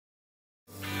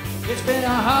It's been a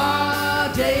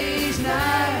hard day's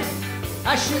night.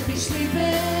 I should be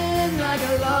sleeping like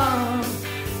a log.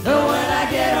 But when I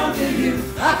get home to you,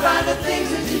 I find the things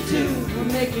that you do will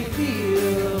make me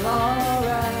feel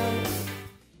alright.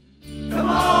 Come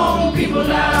on, people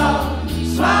now,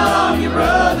 smile on your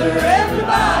brother.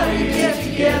 Everybody get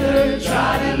together,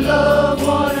 try to love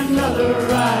one another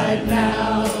right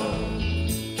now.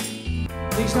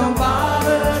 Please don't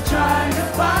bother trying to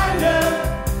find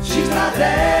her, she's not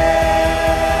there.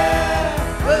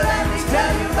 But let me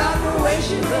tell you about the way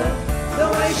she looks, the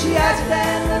way she acts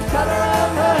and the color of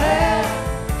her hair.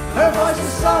 Her voice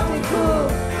is soft and cool,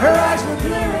 her eyes were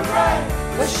clear and bright,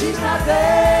 but she's not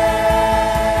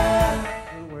there.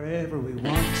 Wherever we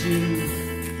want to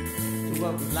do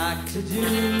what we like to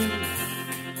do.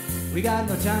 We got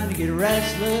no time to get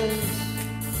restless,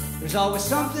 there's always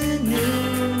something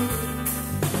new.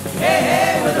 Hey,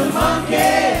 hey, we're the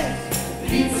monkeys,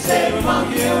 people say we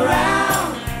monkey around.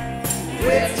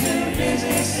 We're too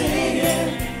busy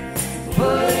singing to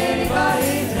put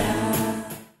anybody down.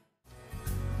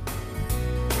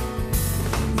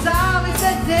 Sally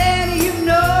said, Danny, you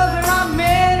know there are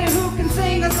many who can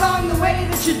sing a song the way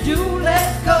that you do.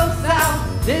 Let's go south.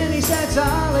 Then he said,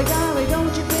 Sally, golly,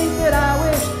 don't you think that I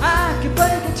wish I could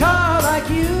play guitar like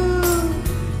you?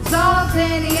 Saw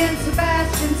Danny and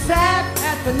Sebastian sat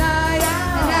at the night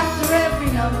out, and after every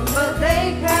number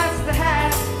they passed the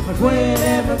hat. But when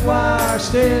every choir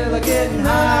still getting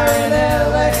higher in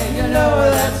LA, you know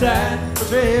where that's at.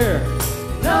 It's right here.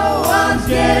 No one's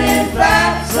getting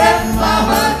fat except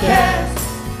Mama Cat.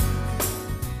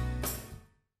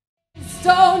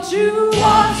 Don't you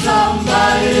want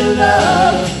somebody to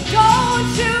love?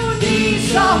 Don't you need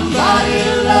somebody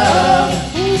to love?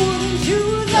 Wouldn't you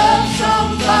love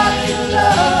somebody to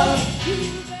love?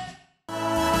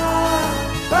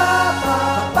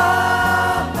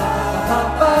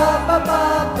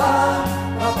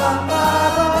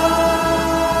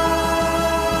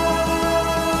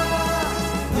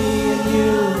 Me and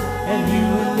you and you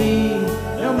and me,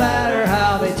 no matter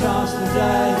how they toss the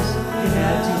dice, it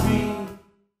had to be.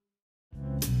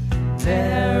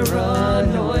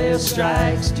 Paranoia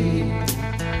strikes deep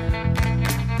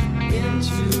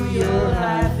into your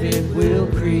life, it will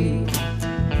creep.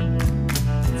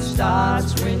 It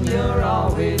starts when you're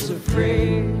always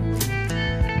afraid.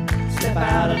 Step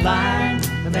out of line,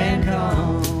 the man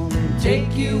come and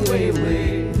take you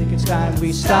away. Think it's time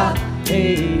we stop.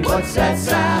 Hey, what's that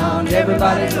sound?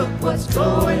 Everybody look what's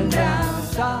going down.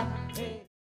 Stop. Hey.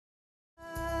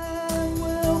 I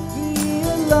will be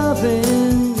a loving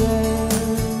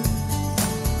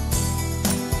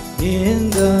in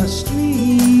the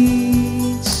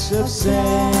streets of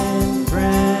San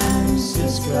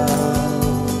Francisco.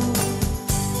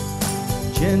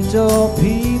 Gentle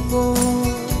people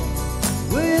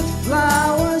with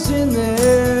flowers in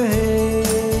their hair.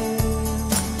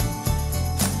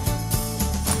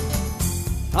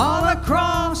 All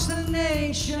across the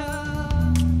nation.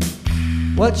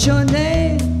 What's your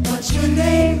name? What's your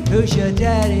name? Who's your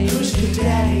daddy? Who's your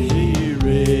daddy?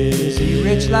 Is he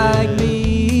rich like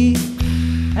me?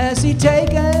 Has he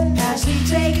taken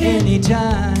any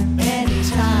time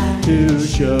to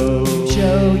show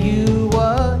you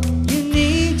what you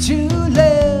need to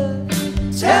live?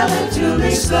 Tell him to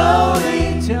me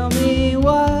slowly, tell me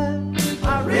what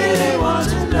I really want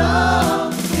to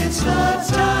know. It's the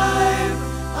time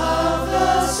of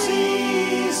the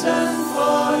season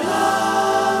for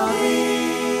loving.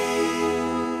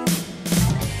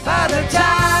 By the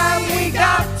time we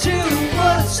got to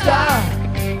Woodstock,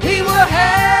 we were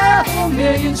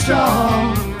 500,000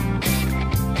 strong,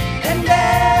 and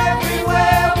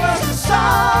everywhere was a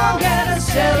song and a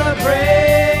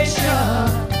celebration.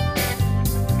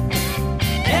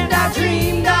 And I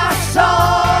dreamed I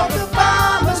saw the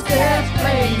bombers' death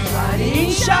planes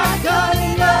riding shotgun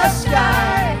in the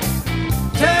sky,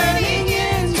 turning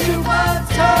into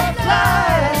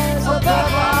butterflies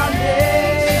above our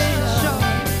nation.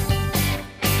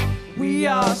 We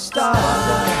are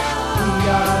stardust. We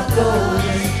are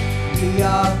golden, we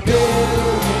are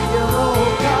building your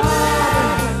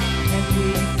garden, and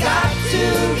we've got to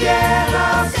get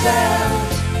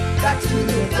ourselves back to the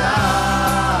garden.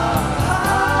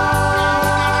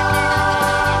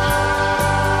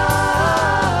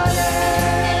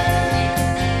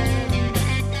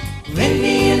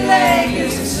 Indian leg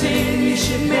is a sin you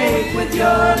should make with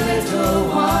your little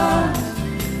one.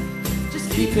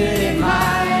 Just keep it in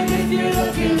mind if you're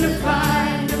looking to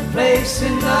find place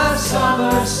in the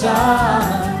summer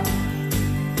sun.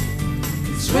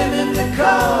 Swim in the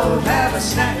cove, have a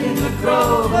snack in the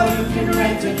grove, or you can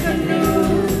rent a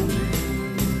canoe.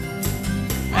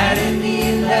 At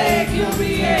Indian lake, you'll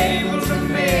be able to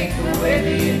make the way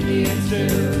the Indians do.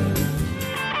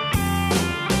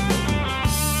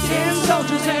 10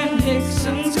 soldiers and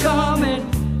Nixon's coming,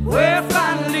 we're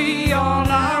finally on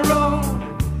our own.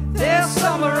 There's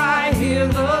summer, I hear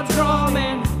the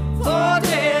drumming, for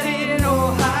dead in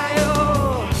Ohio.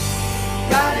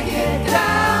 Gotta get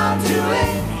down to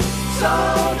it,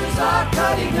 soldiers are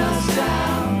cutting us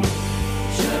down.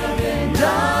 Should have been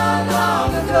done long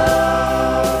ago.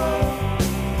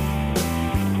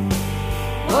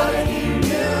 What if you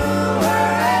knew her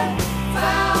and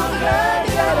found her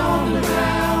dead on the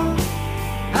ground?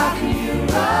 How can you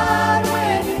run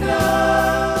when you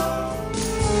know?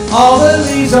 All the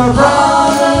leaves are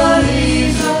brown,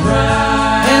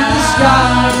 and the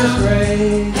sky is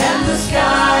gray, and the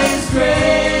sky is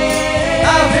gray.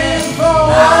 I've been for a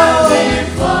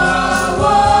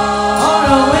walk on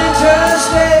a winter's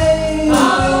day,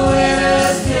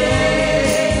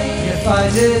 If I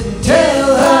didn't tell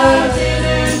her,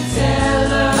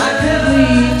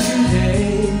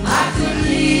 I could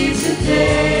leave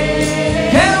today.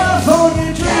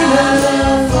 California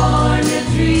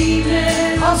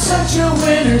dreaming on such a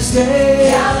winter's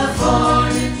day.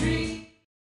 California